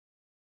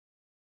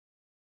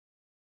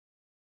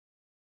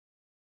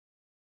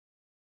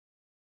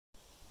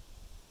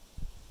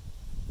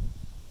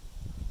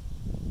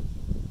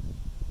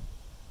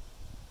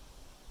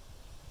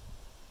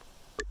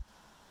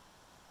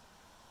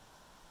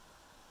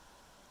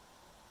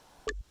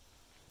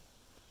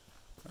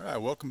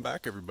Alright, welcome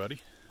back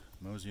everybody.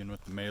 Moseying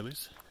with the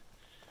Maleys.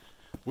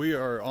 We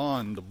are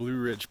on the Blue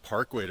Ridge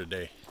Parkway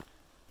today.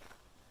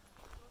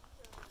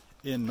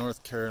 In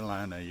North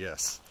Carolina,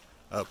 yes.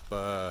 Up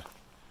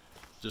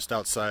just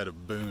outside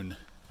of Boone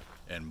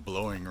and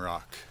Blowing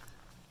Rock.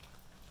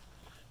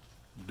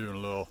 Doing a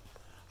little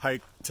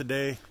hike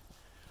today.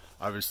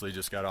 Obviously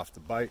just got off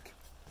the bike.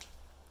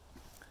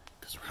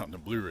 Because we're on the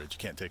Blue Ridge. You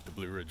can't take the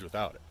Blue Ridge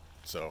without it.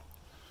 So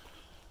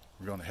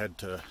we're going to head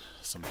to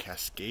some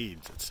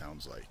Cascades, it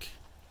sounds like.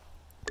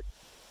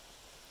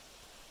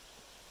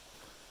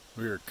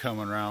 We are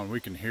coming around.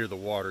 We can hear the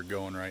water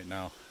going right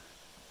now.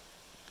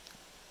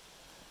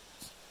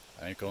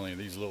 I think only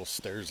these little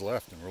stairs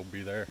left and we'll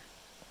be there.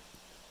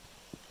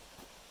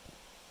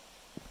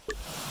 I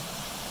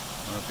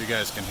don't know if you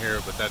guys can hear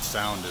it, but that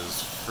sound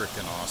is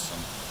freaking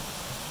awesome.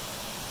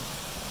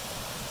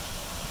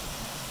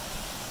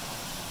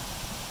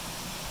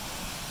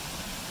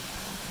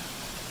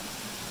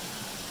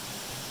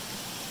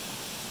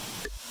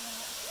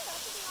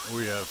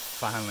 We have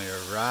finally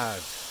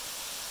arrived.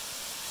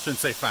 Shouldn't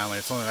say finally,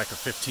 it's only like a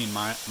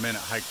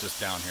 15-minute hike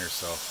just down here,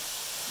 so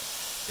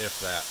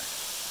if that.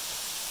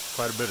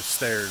 Quite a bit of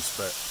stairs,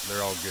 but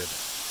they're all good.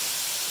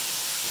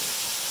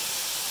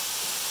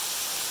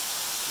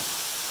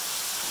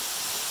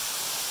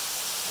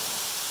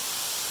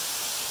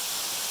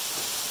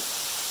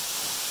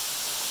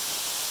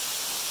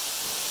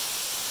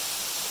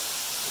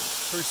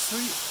 Pretty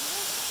sweet.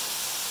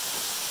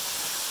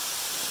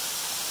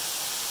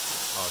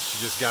 Oh,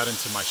 she just got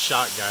into my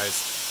shot,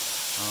 guys.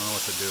 I don't know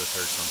what to do with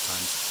her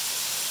sometimes.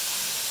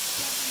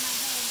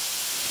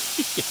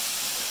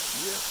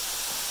 Yep.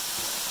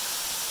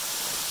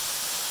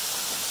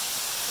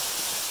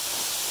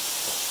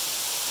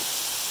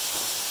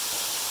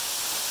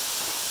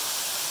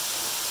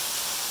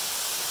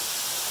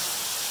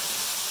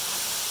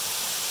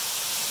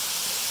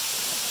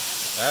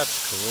 That's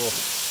cool.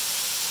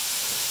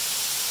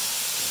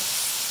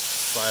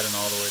 Sliding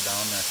all the way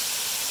down there.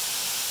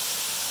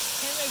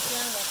 Can't make you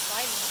end up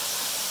sliding.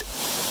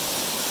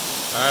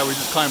 Alright, we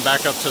just climbed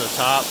back up to the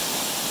top.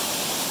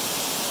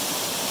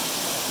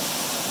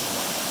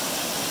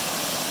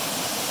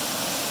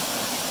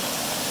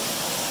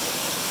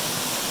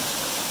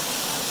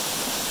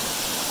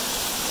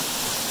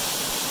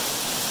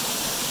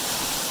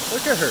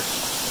 Look at her.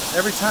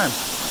 Every time.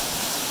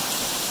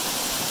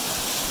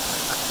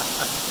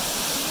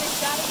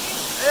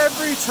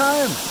 Every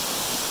time.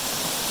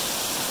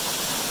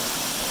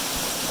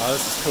 Oh,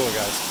 this is cool,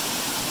 guys.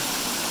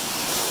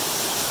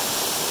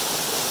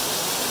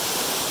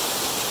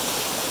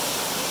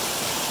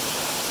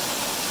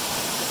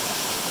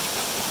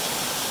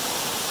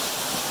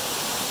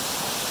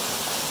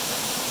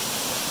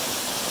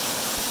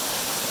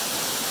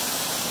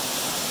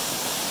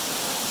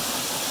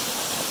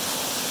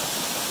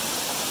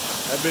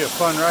 That'd be a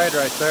fun ride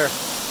right there.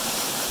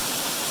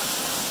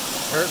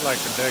 Hurt like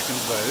the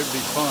dickens, but it'd be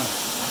fun.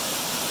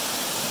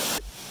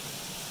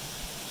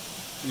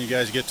 When you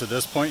guys get to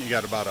this point, you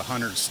got about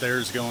 100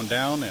 stairs going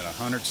down and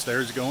 100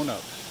 stairs going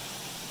up.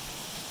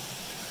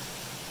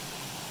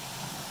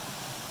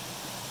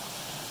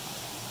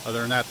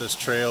 Other than that, this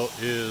trail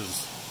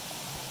is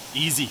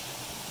easy.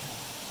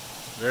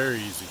 Very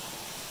easy.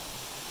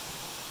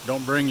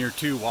 Don't bring your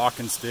 2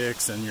 walking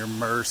sticks and your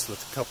Merce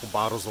with a couple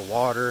bottles of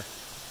water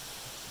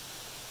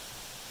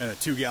and a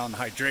 2-gallon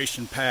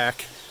hydration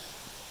pack.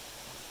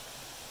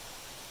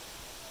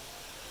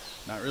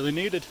 Not really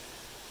needed.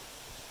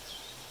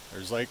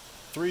 There's like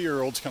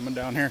 3-year-olds coming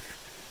down here.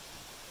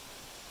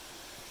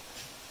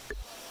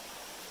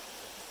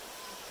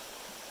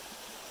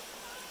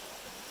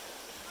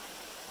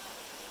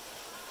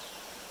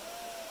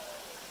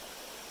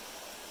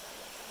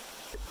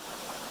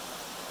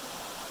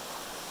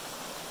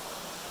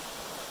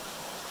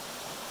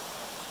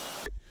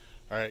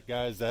 Alright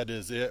guys, that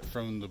is it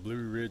from the Blue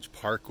Ridge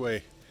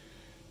Parkway.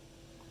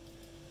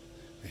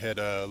 We had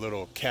a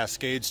little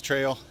Cascades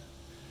trail.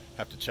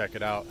 Have to check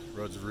it out.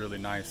 Road's really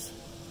nice.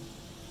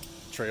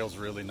 Trail's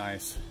really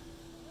nice.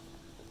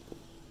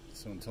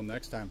 So until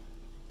next time.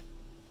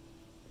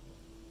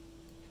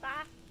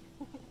 Bye.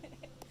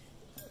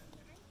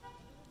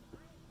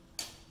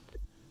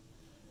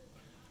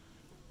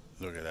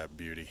 Look at that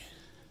beauty.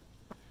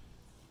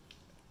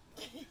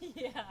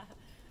 Yeah.